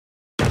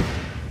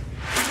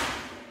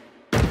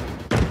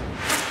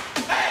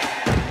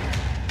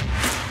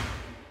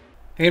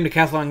Hey, I'm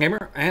Decathlon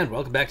Gamer, and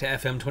welcome back to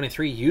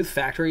FM23 Youth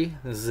Factory.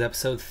 This is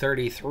episode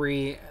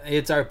 33.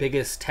 It's our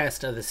biggest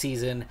test of the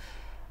season.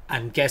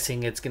 I'm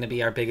guessing it's going to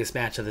be our biggest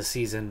match of the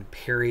season,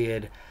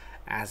 period,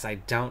 as I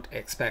don't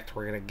expect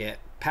we're going to get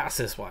past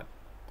this one.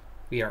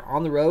 We are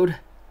on the road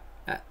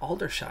at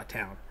Aldershot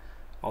Town.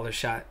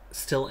 Aldershot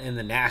still in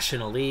the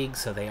National League,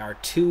 so they are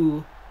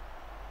 2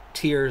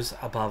 tiers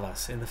above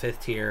us in the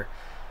 5th tier.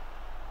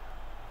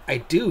 I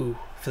do,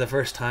 for the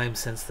first time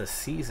since the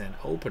season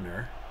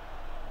opener,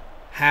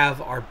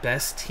 have our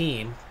best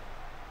team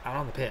out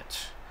on the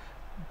pitch,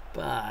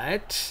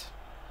 but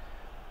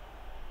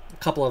a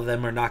couple of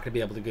them are not going to be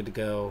able to good to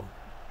go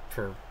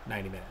for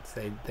 90 minutes.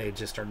 They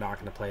just are not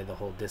going to play the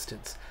whole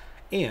distance,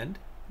 and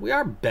we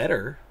are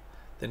better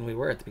than we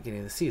were at the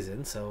beginning of the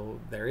season, so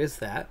there is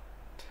that.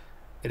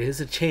 It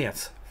is a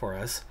chance for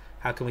us.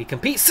 How can we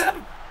compete?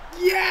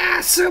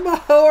 Sumahoro!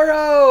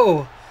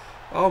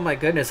 Oh my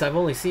goodness, I've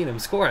only seen him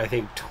score I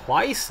think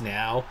twice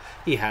now.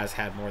 He has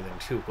had more than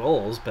 2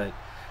 goals, but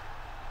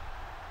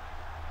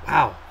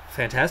wow,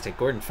 fantastic.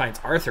 Gordon finds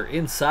Arthur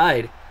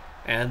inside,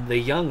 and the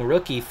young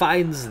rookie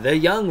finds the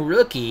young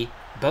rookie.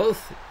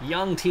 Both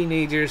young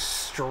teenagers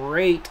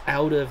straight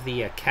out of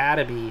the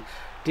academy.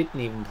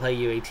 Didn't even play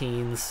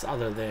U18s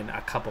other than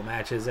a couple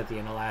matches at the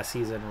end of last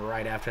season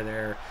right after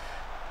their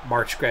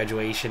March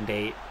graduation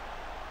date.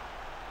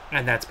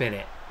 And that's been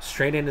it.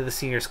 Straight into the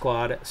senior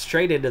squad,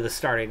 straight into the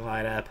starting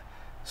lineup,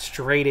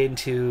 straight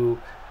into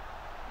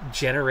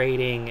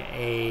generating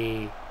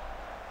a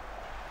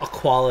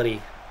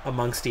quality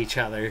amongst each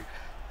other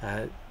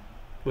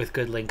with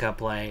good link-up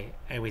play,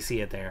 and we see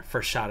it there.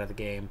 First shot of the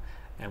game,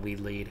 and we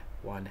lead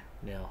 1-0.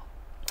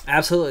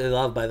 Absolutely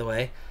love, by the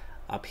way.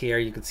 Up here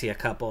you can see a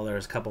couple.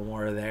 There's a couple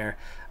more there,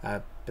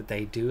 but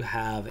they do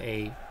have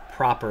a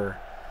proper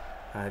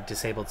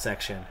disabled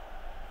section.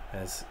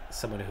 As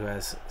someone who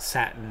has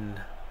sat in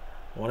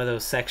one of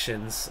those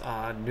sections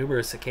on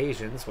numerous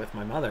occasions with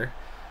my mother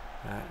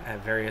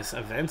at various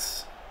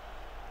events,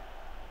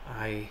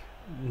 I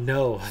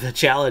know the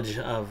challenge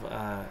of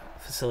a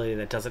facility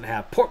that doesn't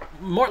have.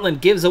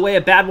 Mortland gives away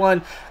a bad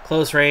one,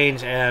 close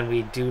range, and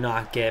we do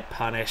not get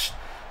punished.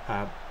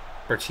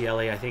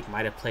 Bercielli, I think,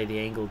 might have played the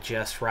angle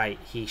just right.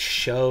 He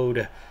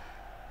showed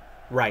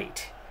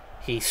right.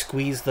 He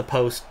squeezed the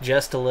post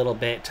just a little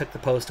bit, took the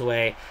post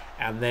away,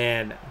 and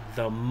then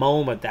the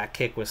moment that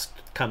kick was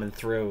coming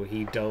through,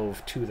 he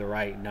dove to the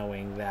right,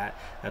 knowing that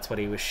that's what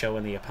he was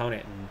showing the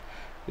opponent. And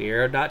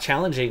we're not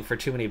challenging for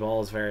too many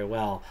balls very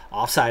well.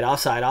 Offside,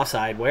 offside,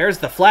 offside. Where's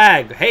the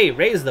flag? Hey,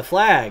 raise the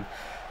flag.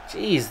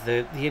 Jeez,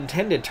 the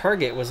intended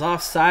target was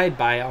offside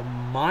by a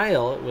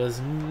mile. It was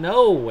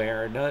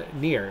nowhere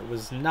near. It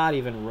was not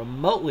even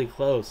remotely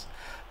close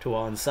to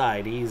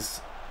onside.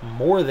 He's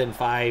more than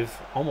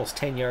 5, almost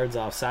 10 yards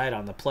offside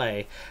on the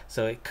play,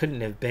 so it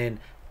couldn't have been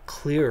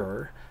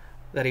clearer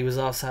that he was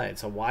offside.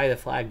 So why the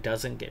flag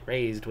doesn't get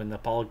raised when the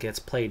ball gets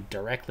played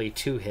directly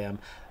to him,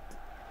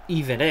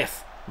 even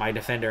if my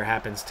defender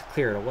happens to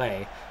clear it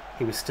away,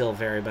 he was still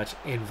very much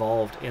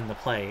involved in the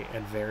play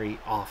and very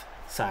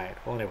offside.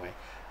 Well, anyway,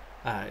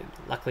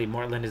 luckily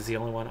Mortland is the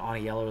only one on a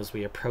yellow as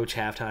we approach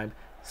halftime.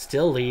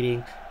 Still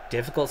leading.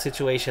 Difficult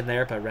situation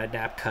there, but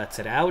Redknapp cuts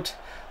it out.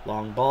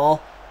 Long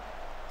ball.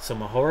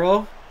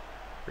 Sumahoro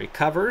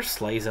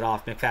recovers, lays it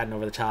off. McFadden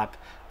over the top.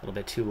 A little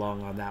bit too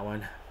long on that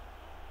one.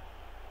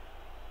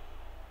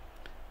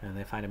 And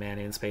they find a man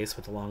in space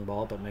with the long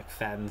ball, but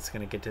McFadden's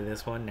going to get to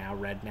this one. Now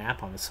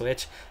Redknapp on the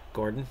switch.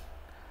 Gordon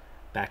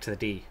back to the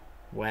D.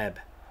 Webb.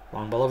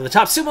 Long ball over the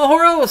top.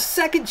 Sumahoro, a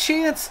second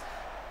chance.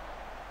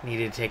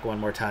 Needed to take one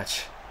more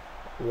touch.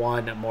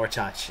 One more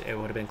touch. It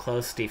would have been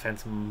close.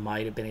 Defense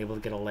might have been able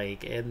to get a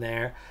leg in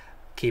there.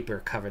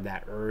 Keeper covered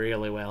that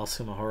really well.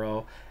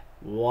 Sumahoro,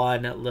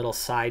 one little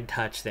side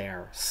touch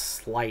there.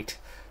 Slight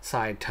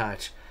side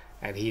touch.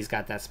 And he's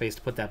got that space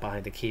to put that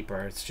behind the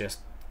keeper. It's just,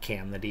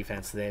 can the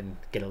defense then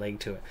get a leg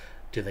to it?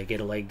 Do they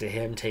get a leg to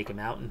him, take him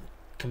out, and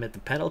commit the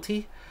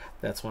penalty?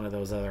 That's one of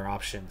those other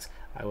options.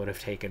 I would have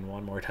taken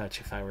one more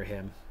touch if I were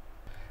him.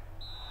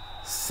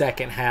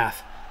 Second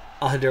half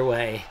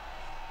underway.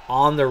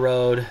 On the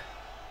road.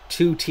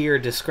 2-tier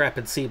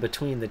discrepancy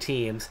between the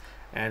teams.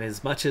 And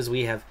as much as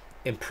we have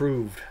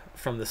improved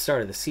from the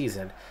start of the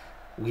season,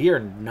 we are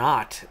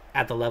not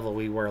at the level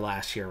we were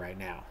last year right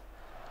now.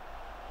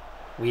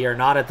 We are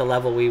not at the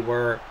level we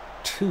were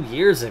 2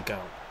 years ago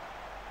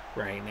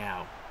right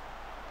now.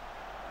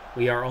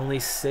 We are only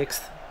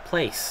 6th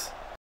place.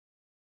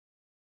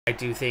 I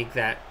do think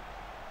that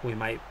we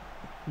might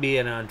be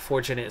in an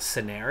unfortunate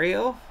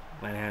scenario.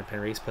 Lanahan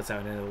Penreese puts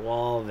out into the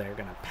wall. They're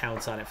going to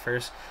pounce on it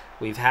first.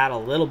 We've had a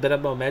little bit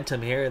of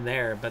momentum here and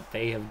there, but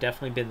they have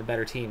definitely been the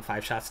better team.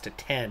 5 shots to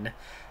 10.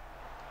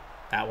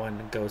 That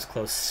one goes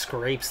close,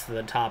 scrapes to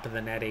the top of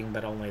the netting,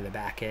 but only the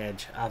back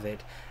edge of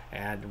it.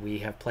 And we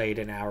have played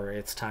an hour.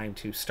 It's time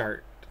to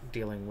start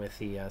dealing with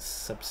the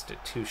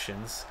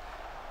substitutions,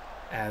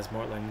 as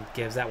Mortland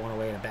gives that one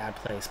away in a bad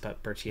place,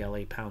 but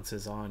Bercielli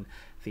pounces on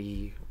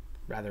the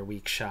rather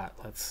weak shot.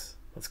 Let's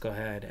go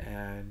ahead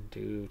and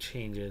do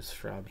changes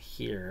from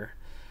here.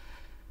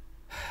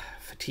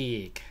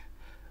 fatigue.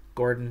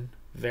 Gordon,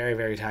 very,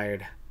 very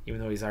tired. Even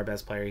though he's our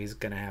best player, he's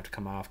going to have to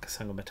come off because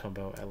Sungo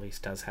Matombo at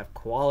least does have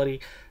quality.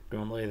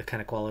 Normally the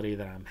kind of quality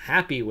that I'm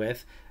happy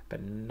with,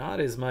 but not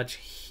as much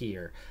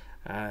here.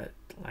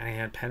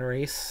 Lanahan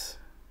Penrice,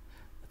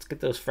 let's get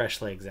those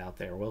fresh legs out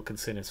there.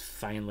 Wilkinson is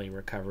finally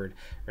recovered,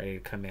 ready to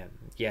come in.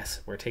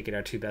 Yes, we're taking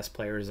our two best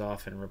players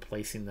off and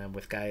replacing them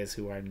with guys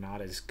who are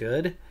not as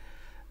good,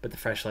 but the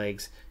fresh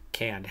legs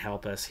can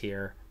help us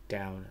here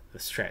down the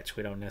stretch.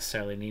 We don't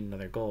necessarily need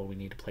another goal. We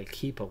need to play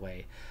keep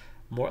away.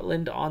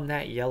 Mortland on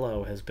that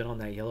yellow, has been on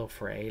that yellow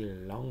for a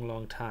long,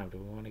 long time. Do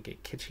we want to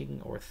get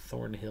Kitching or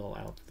Thornhill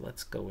out?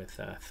 Let's go with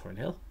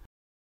Thornhill.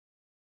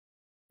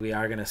 We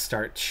are going to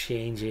start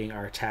changing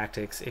our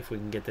tactics if we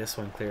can get this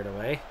one cleared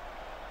away.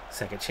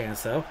 Second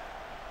chance though.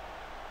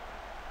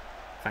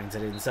 Finds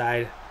it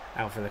inside,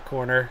 out for the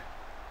corner.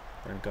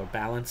 We're going to go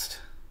balanced.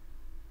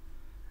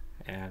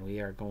 And we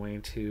are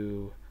going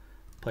to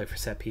play for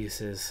set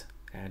pieces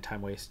and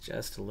time waste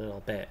just a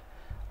little bit.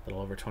 A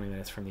little over 20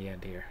 minutes from the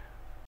end here.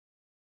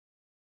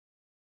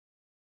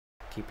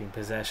 Keeping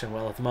possession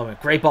well at the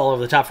moment. Great ball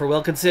over the top for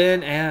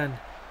Wilkinson, and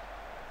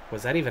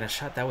was that even a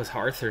shot? That was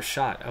Arthur's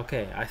shot.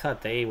 Okay, I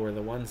thought they were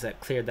the ones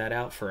that cleared that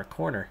out for a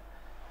corner.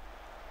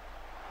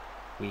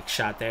 Weak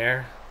shot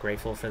there.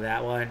 Grateful for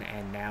that one,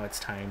 and now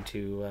it's time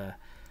to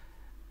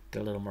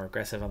get a little more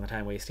aggressive on the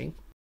time wasting.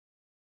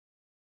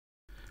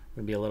 We're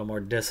going to be a little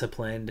more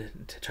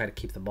disciplined to try to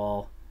keep the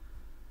ball.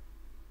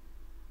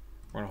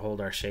 We're going to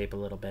hold our shape a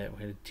little bit.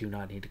 We do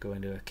not need to go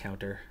into a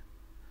counter.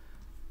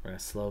 We're going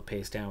to slow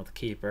pace down with the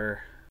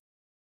keeper.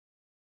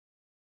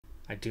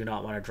 I do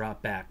not want to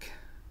drop back.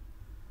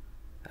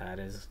 That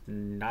is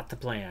not the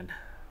plan.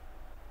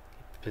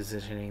 Keep the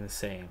positioning the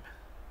same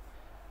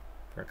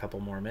for a couple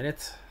more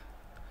minutes.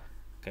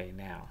 Okay,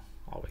 now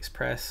always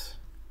press.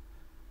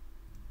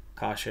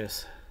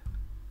 Cautious.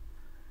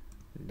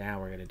 Now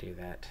we're going to do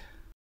that.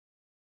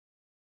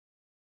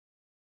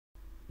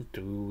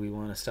 Do we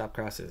want to stop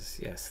crosses?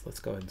 Yes, let's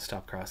go ahead and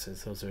stop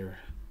crosses. Those are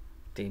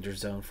danger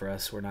zone for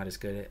us. We're not as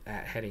good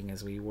at heading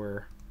as we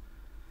were,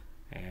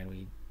 and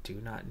we do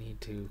not need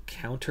to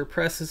counter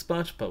press as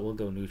much, but we'll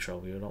go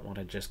neutral. We don't want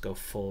to just go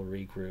full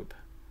regroup.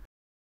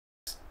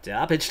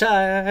 Stoppage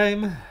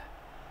time.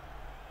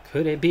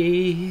 Could it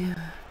be?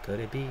 Could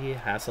it be?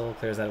 Hassel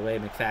clears that away.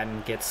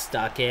 McFadden gets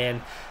stuck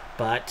in,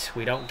 but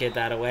we don't get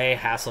that away.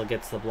 Hassel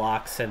gets the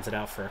block, sends it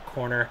out for a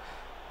corner,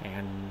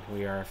 and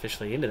we are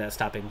officially into that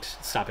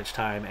stoppage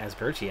time as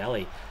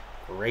Bertielli.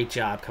 Great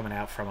job coming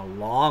out from a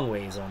long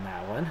ways on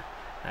that one.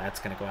 That's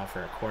going to go out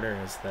for a corner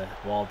as the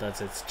wall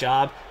does its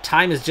job.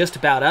 Time is just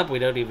about up. We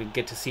don't even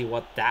get to see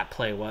what that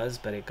play was,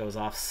 but it goes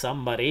off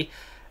somebody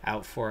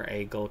out for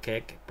a goal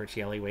kick.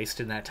 Bertielli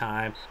wasting that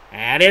time.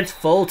 And it's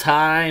full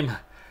time.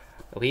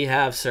 We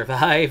have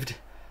survived.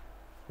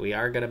 We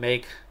are going to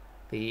make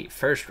the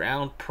first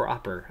round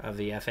proper of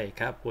the FA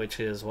Cup, which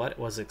is what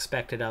was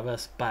expected of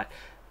us, but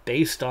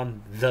based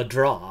on the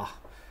draw,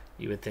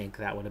 you would think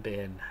that would have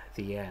been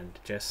the end.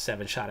 Just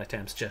 7 shot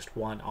attempts, just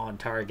 1 on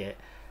target.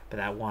 But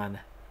that one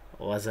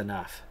was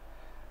enough.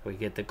 We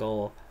get the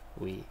goal.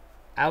 We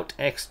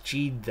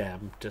out-XG'd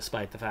them,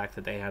 despite the fact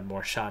that they had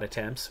more shot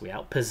attempts. We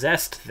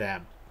out-possessed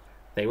them.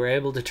 They were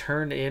able to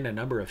turn in a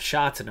number of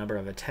shots, a number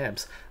of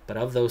attempts. But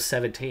of those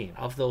 17,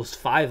 of those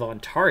 5 on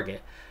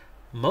target,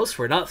 most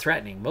were not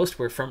threatening. Most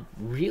were from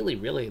really,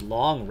 really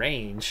long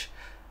range.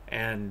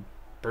 And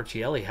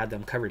Bertielli had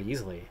them covered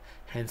easily.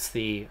 Hence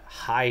the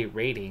high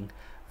rating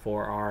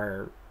for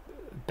our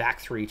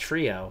back 3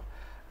 trio,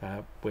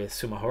 with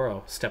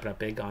Sumahoro stepping up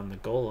big on the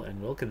goal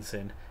and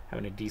Wilkinson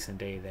having a decent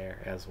day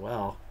there as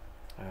well.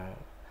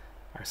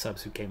 Our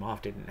subs who came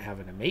off didn't have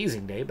an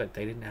amazing day, but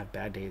they didn't have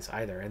bad days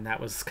either. And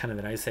that was kind of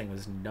the nice thing,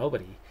 was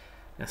nobody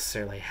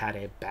necessarily had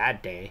a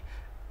bad day.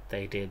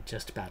 They did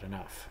just about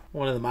enough.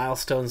 One of the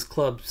milestones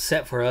club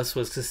set for us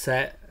was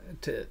to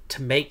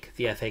make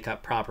the FA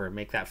Cup proper,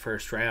 make that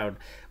first round.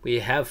 We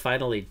have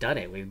finally done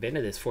it. We've been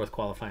to this 4th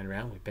qualifying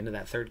round. We've been to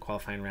that 3rd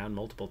qualifying round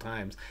multiple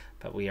times,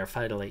 but we are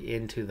finally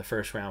into the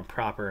first round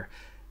proper,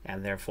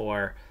 and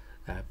therefore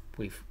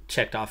we've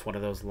checked off one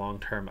of those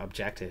long-term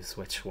objectives,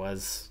 which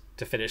was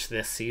to finish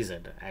this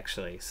season,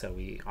 actually. So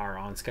we are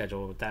on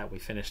schedule with that. We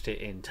finished it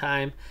in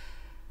time.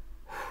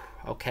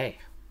 Okay,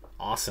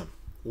 awesome.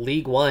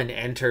 League One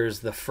enters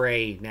the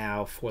fray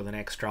now for the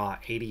next draw.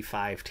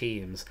 85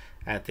 teams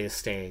at this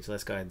stage.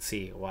 Let's go ahead and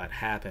see what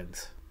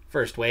happens.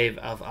 First wave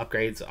of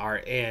upgrades are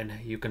in.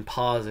 You can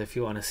pause if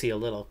you want to see a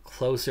little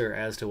closer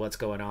as to what's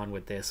going on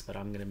with this, but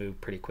I'm going to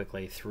move pretty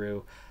quickly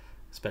through,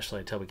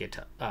 especially until we get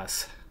to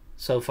us.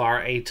 So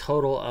far, a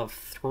total of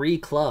 3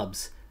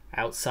 clubs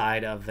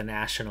outside of the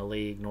National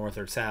League, North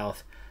or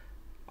South,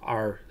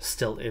 are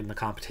still in the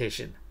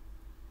competition.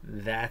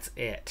 That's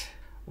it.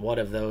 One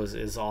of those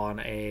is on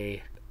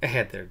a...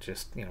 they're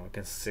just,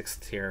 against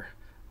 6th tier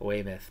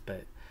Weymouth,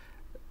 but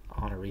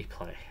on a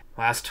replay.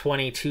 Last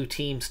 22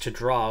 teams to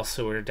draw,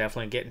 so we're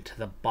definitely getting to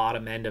the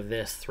bottom end of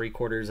this.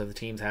 3/4 of the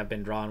teams have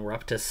been drawn. We're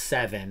up to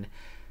 7,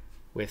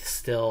 with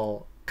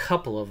still a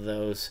couple of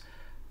those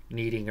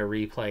needing a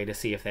replay to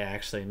see if they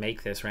actually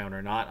make this round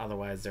or not.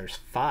 Otherwise, there's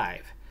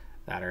 5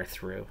 that are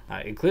through,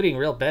 including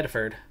real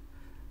Bedford,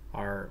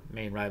 our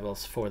main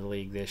rivals for the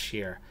league this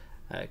year.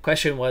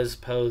 Question was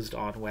posed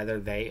on whether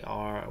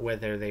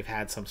they've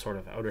had some sort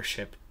of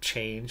ownership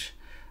change.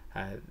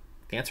 The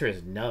answer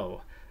is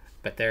no.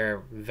 But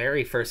their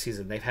very first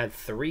season, they've had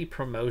 3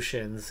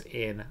 promotions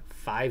in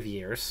 5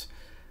 years,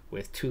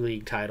 with 2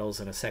 league titles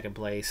and a second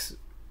place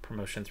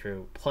promotion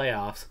through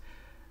playoffs.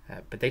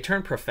 But they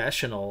turned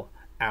professional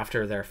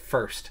after their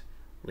first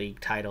league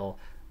title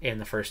in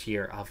the first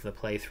year of the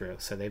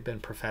playthrough. So they've been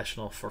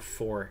professional for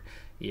 4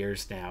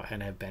 years now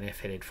and have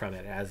benefited from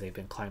it as they've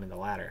been climbing the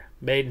ladder.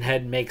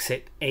 Maidenhead makes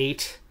it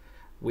 8.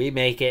 We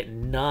make it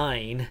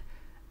 9.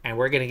 And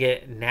we're going to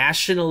get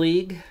National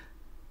League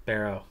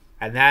Barrow.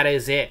 And that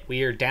is it.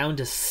 We are down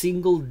to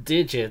single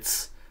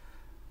digits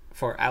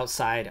for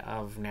outside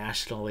of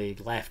National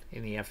League left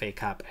in the FA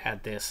Cup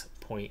at this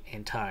point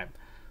in time.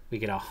 We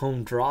get a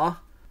home draw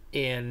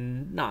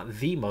in not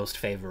the most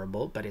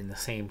favorable, but in the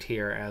same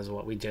tier as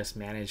what we just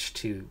managed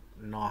to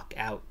knock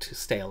out to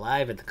stay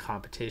alive in the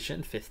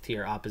competition, 5th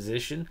tier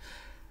opposition.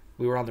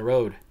 We were on the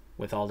road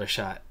with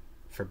Aldershot.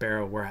 For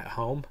Barrow, we're at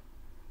home.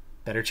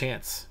 Better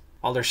chance.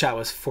 Aldershot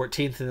was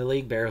 14th in the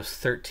league, Barrow's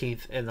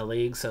 13th in the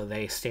league, so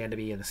they stand to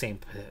be in the same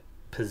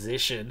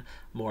position,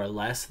 more or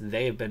less.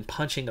 They've been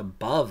punching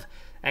above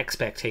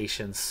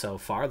expectations so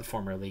far, the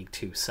former League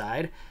 2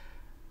 side.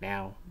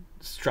 Now,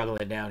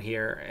 struggling down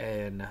here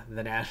in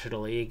the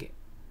National League,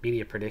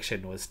 media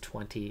prediction was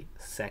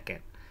 22nd.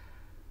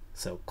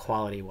 So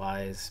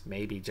quality-wise,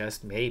 maybe,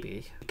 just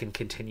maybe, we can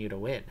continue to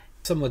win.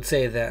 Some would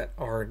say that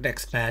our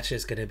next match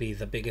is going to be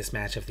the biggest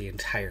match of the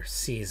entire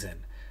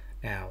season.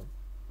 Now,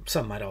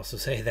 some might also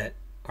say that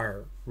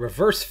our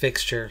reverse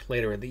fixture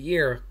later in the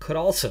year could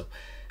also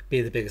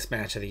be the biggest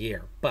match of the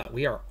year. But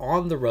we are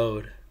on the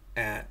road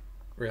at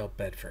Real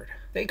Bedford.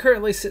 They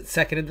currently sit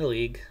 2nd in the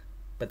league,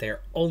 but they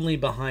are only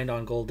behind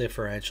on goal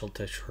differential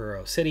to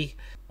Truro City.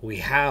 We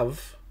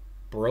have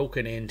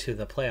broken into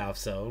the playoff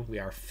zone. We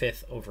are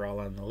 5th overall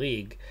in the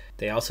league.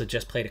 They also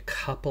just played a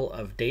couple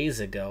of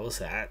days ago,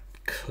 so that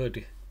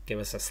could give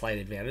us a slight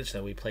advantage,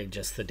 though we played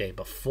just the day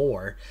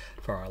before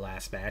for our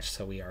last match,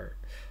 so we are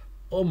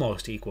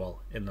almost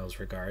equal in those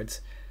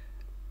regards.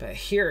 But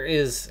here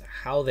is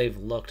how they've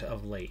looked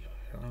of late.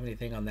 I don't have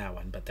anything on that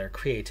one, but their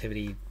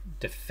creativity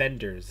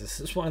defenders. This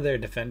is one of their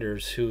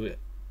defenders who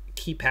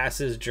key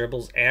passes,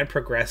 dribbles, and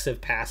progressive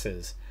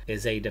passes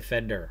is a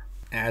defender.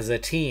 As a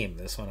team,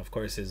 this one, of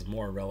course, is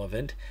more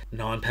relevant.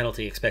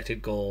 Non-penalty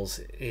expected goals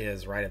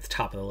is right at the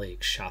top of the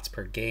league. Shots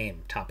per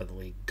game, top of the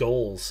league.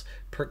 Goals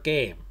per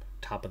game,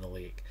 top of the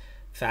league.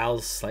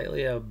 Fouls,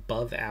 slightly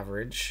above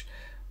average.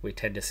 We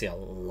tend to see a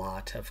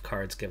lot of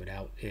cards given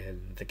out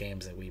in the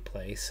games that we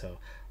play, so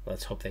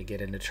let's hope they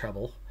get into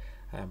trouble.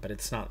 But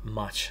it's not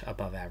much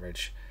above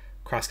average.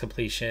 Cross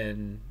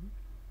completion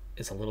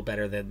is a little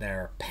better than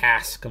their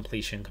pass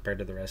completion compared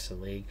to the rest of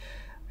the league.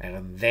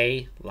 And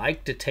they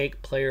like to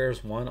take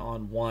players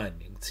one-on-one.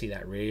 You can see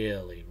that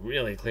really,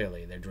 really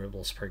clearly. Their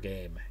dribbles per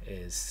game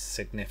is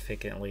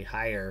significantly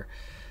higher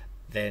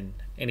than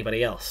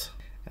anybody else.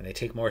 And they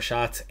take more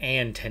shots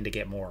and tend to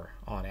get more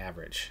on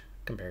average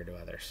compared to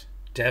others.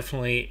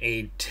 Definitely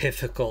a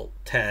difficult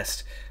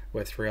test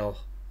with Real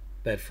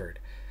Bedford.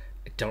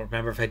 I don't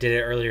remember if I did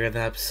it earlier in the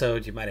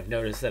episode. You might have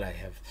noticed that I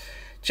have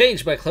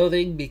changed my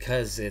clothing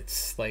because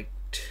it's like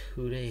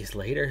 2 days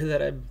later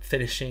that I'm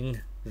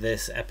finishing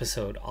this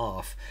episode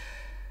off.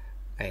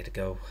 I had to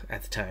go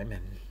at the time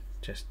and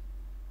just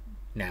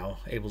now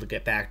able to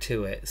get back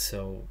to it,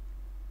 so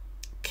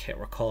can't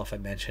recall if I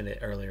mentioned it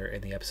earlier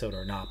in the episode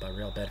or not, but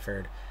Real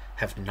Bedford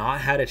have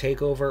not had a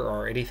takeover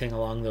or anything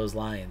along those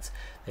lines.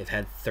 They've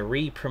had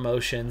 3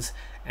 promotions,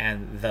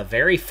 and the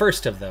very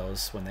first of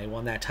those, when they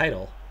won that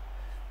title,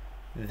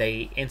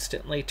 they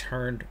instantly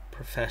turned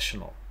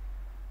professional,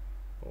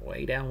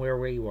 way down where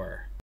we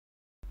were.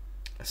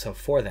 So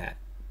for that,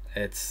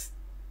 it's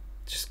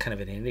just kind of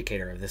an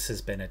indicator of this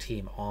has been a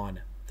team on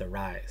the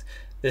rise.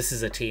 This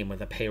is a team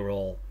with a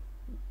payroll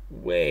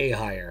way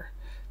higher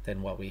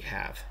than what we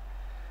have.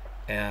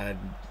 And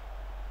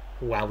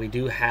while we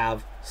do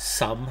have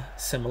some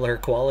similar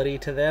quality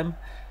to them,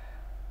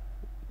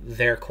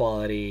 their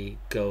quality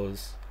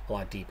goes a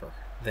lot deeper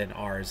than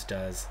ours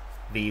does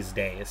these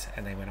days.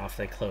 And they went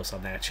awfully close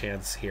on that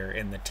chance here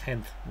in the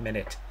 10th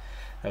minute.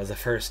 That was the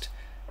first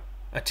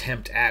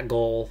attempt at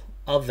goal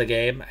of the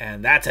game,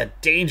 and that's a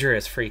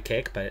dangerous free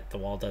kick, but the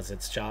wall does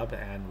its job,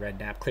 and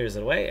Redknapp clears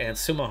it away, and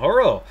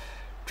Sumahoro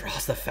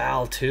draws the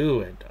foul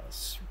too. And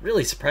it's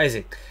really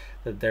surprising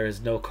that there is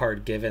no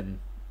card given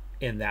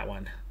in that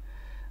one,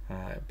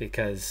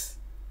 because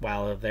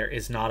while there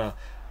is not a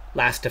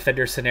last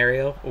defender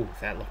scenario, oh,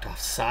 that looked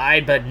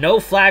offside, but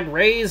no flag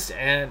raised,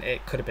 and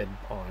it could have been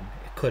on.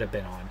 It could have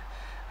been on.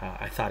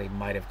 I thought he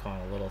might have gone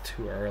a little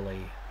too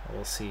early.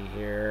 We'll see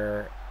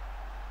here.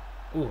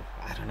 Ooh,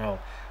 I don't know.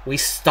 We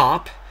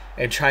stop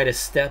and try to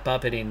step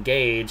up and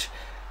engage,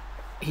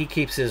 he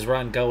keeps his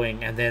run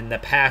going, and then the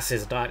pass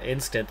is not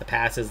instant. The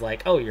pass is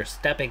like, oh, you're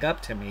stepping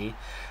up to me.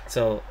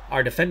 So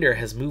our defender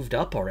has moved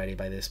up already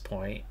by this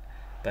point.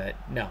 But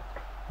no,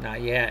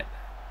 not yet.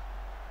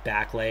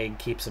 Back leg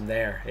keeps him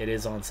there. It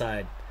is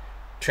onside.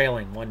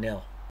 Trailing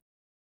 1-0.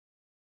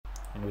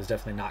 I was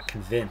definitely not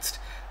convinced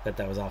that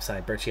that was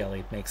offside.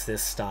 Berchielli makes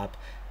this stop,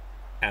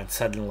 and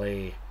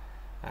suddenly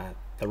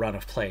the run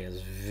of play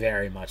is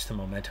very much, the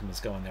momentum is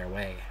going their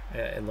way.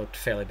 It looked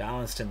fairly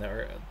balanced in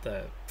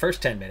the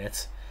first 10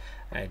 minutes.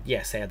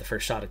 Yes, they had the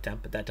first shot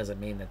attempt, but that doesn't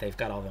mean that they've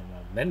got all the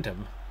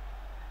momentum.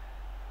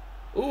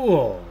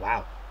 Ooh,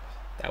 wow.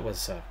 That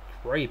was a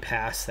great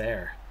pass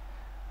there.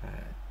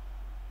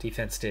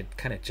 Defense did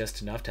kind of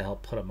just enough to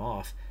help put them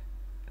off.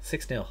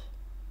 6-0.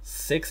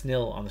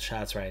 6-0 on the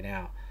shots right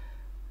now.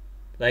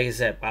 Like I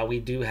said, while we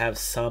do have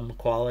some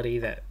quality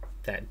that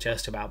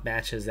just about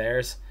matches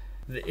theirs,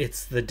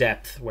 it's the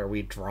depth where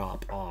we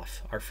drop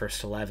off. Our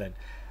first 11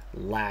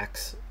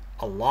 lacks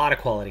a lot of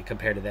quality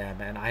compared to them,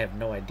 and I have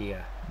no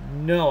idea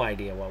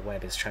what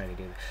Webb is trying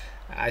to do.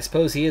 I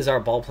suppose he is our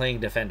ball-playing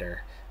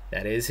defender.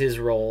 That is his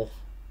role.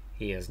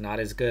 He is not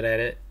as good at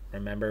it.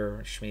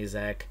 Remember,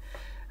 Schmizek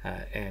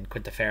and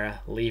Quintafera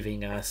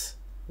leaving us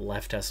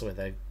left us with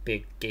a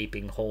big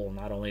gaping hole,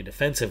 not only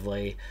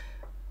defensively,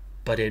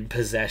 but in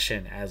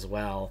possession as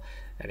well.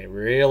 And it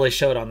really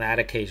showed on that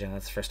occasion.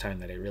 That's the first time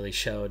that it really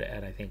showed,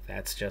 and I think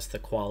that's just the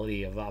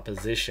quality of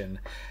opposition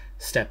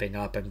stepping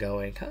up and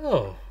going,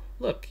 oh,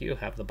 look, you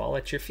have the ball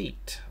at your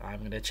feet. I'm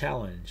going to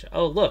challenge.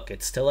 Oh, look,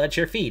 it's still at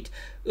your feet.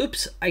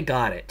 Oops, I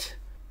got it.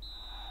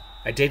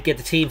 I did get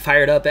the team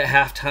fired up at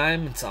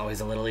halftime. It's always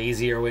a little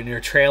easier when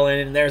you're trailing,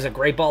 and there's a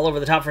great ball over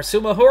the top for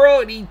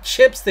Sumahoro, and he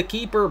chips the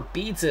keeper,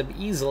 beats him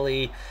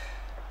easily,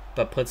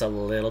 but puts a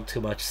little too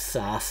much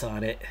sauce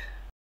on it.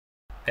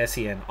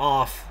 Essien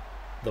off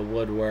the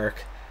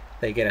woodwork.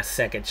 They get a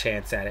second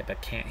chance at it,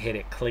 but can't hit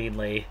it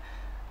cleanly,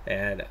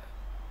 and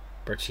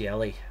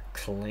Berchielli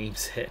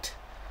claims it,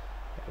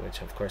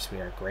 which of course we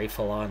are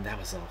grateful on. That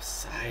was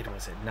offside,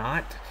 was it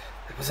not?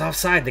 It was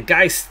offside. The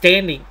guy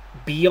standing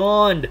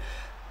beyond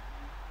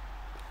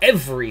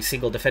every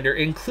single defender,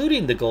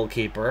 including the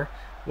goalkeeper,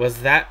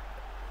 was that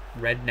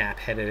Redknapp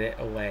headed it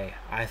away.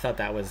 I thought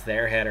that was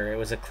their header. It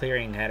was a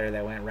clearing header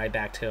that went right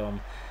back to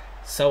him.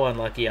 So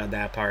unlucky on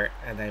that part,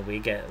 and then we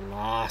get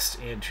lost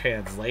in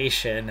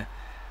translation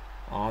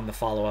on the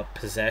follow-up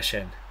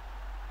possession,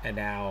 and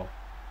now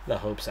the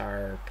hopes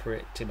are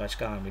pretty much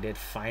gone. We did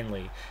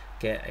finally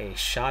get a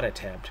shot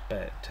attempt,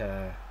 but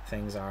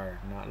things are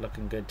not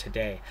looking good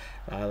today.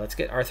 Let's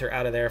get Arthur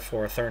out of there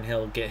for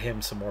Thornhill, get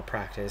him some more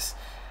practice.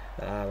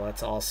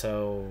 Let's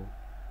also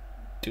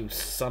do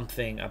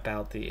something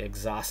about the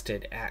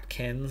exhausted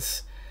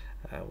Atkins.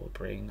 We'll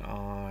bring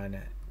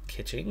on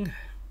Kitching,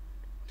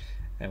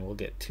 and we'll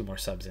get 2 more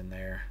subs in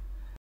there.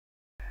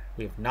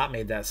 We have not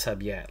made that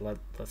sub yet.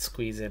 Let's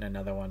squeeze in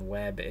another one.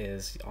 Webb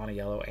is on a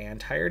yellow and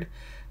tired,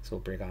 so we'll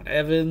bring on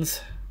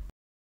Evans.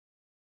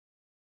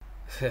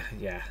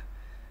 Yeah,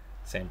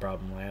 same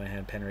problem.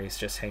 Lanahan Penrith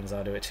just hangs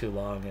on to it too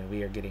long, and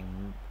we are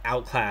getting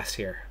outclassed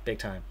here, big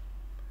time.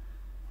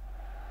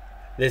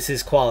 This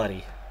is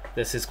quality.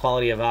 This is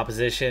quality of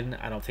opposition.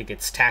 I don't think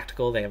it's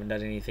tactical. They haven't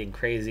done anything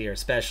crazy or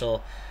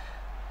special.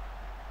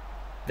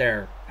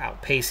 They're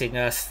outpacing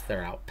us.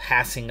 They're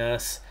outpassing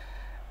us.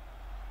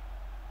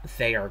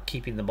 They are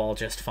keeping the ball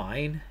just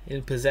fine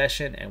in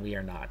possession, and we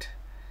are not.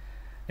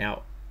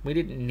 Now, we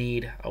didn't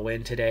need a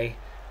win today,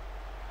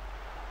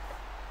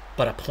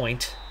 but a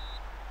point.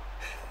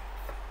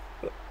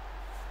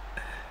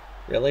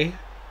 Really?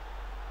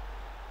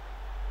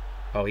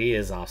 Oh, he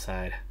is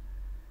offside.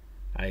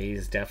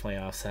 He's definitely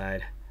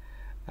offside.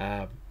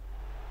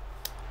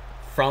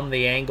 From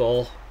the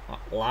angle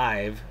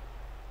live,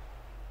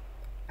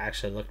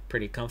 actually looked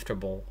pretty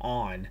comfortable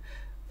on.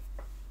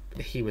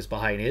 He was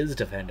behind his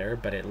defender,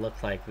 but it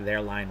looked like their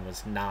line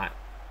was not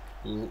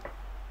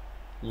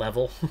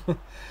level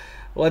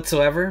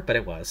whatsoever, but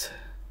it was.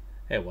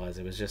 It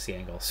was just the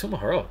angle.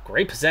 Sumahoro,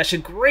 great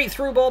possession, great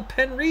through ball.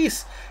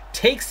 Penrith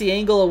takes the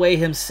angle away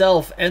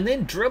himself and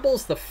then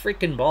dribbles the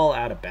freaking ball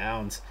out of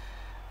bounds.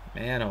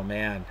 Man, oh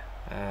man.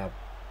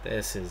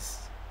 This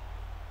is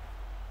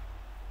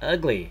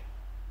ugly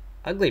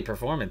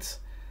performance,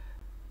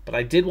 but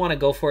I did want to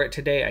go for it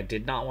today. I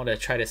did not want to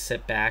try to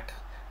sit back.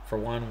 For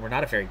one, we're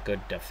not a very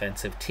good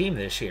defensive team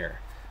this year.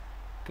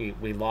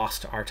 We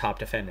lost our top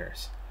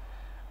defenders.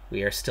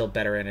 We are still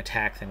better in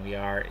attack than we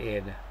are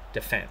in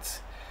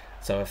defense.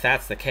 So if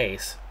that's the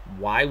case,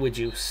 why would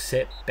you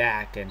sit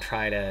back and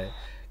try to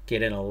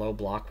get in a low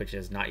block, which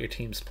is not your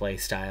team's play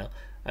style,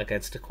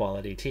 against a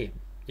quality team?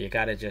 You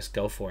got to just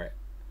go for it.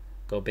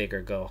 Go big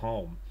or go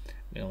home.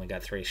 We only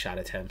got 3 shot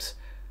attempts.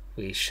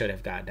 We should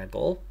have gotten a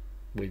goal.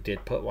 We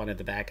did put one at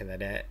the back of the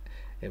net.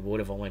 It would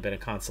have only been a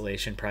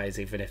consolation prize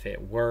even if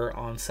it were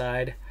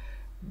onside.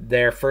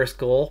 Their first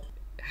goal,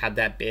 had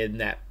that been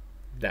that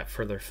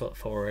further foot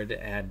forward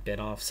and been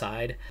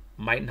offside,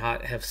 might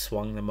not have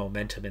swung the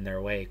momentum in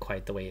their way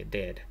quite the way it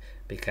did,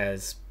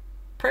 because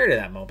prior to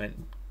that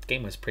moment, the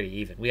game was pretty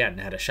even. We hadn't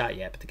had a shot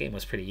yet, but the game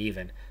was pretty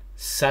even.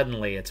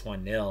 Suddenly it's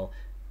 1-0,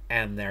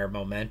 and their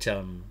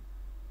momentum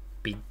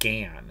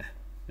began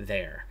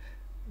there.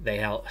 They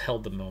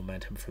held the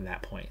momentum from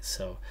that point.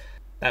 So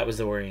that was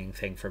the worrying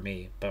thing for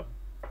me. But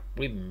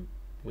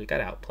we got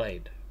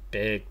outplayed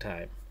big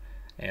time.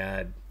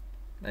 And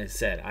like I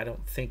said, I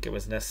don't think it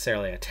was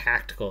necessarily a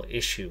tactical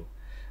issue.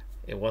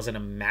 It wasn't a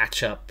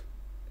matchup.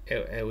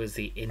 It was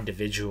the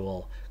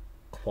individual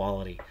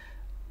quality,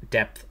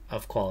 depth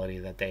of quality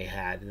that they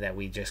had that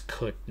we just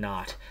could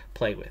not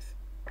play with.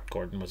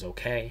 Gordon was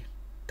okay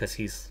because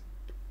he's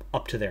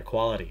up to their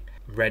quality.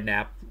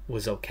 Redknapp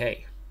was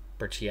okay.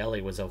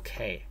 Berchielli was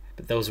okay.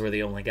 But those were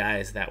the only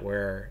guys that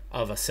were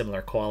of a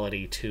similar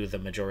quality to the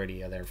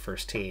majority of their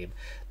first team.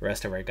 The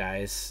rest of our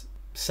guys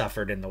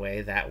suffered in the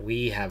way that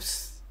we have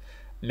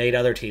made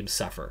other teams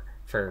suffer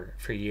for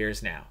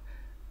years now.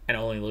 And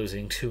only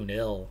losing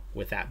 2-0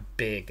 with that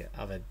big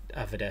of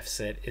a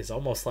deficit is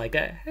almost like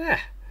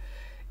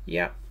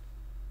yeah,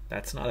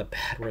 that's not a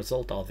bad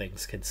result, all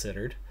things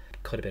considered.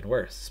 Could have been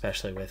worse,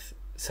 especially with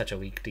such a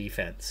weak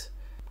defense.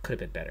 Could have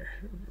been better.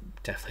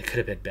 Definitely could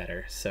have been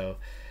better. So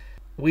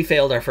we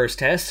failed our first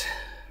test,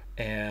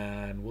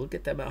 and we'll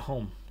get them at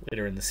home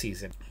later in the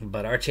season.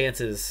 But our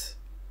chances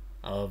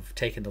of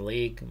taking the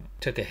league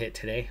took a hit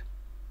today.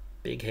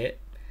 Big hit.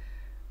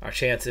 Our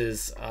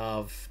chances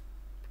of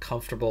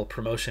comfortable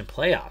promotion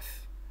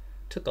playoff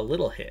took a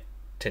little hit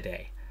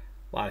today.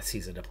 A lot of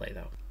season to play,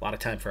 though. A lot of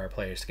time for our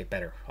players to get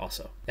better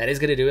also. That is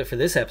going to do it for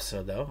this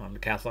episode, though. I'm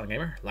Decathlon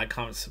Gamer. Like,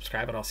 comment,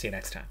 subscribe, and I'll see you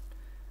next time.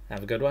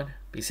 Have a good one.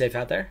 Be safe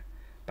out there.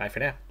 Bye for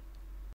now.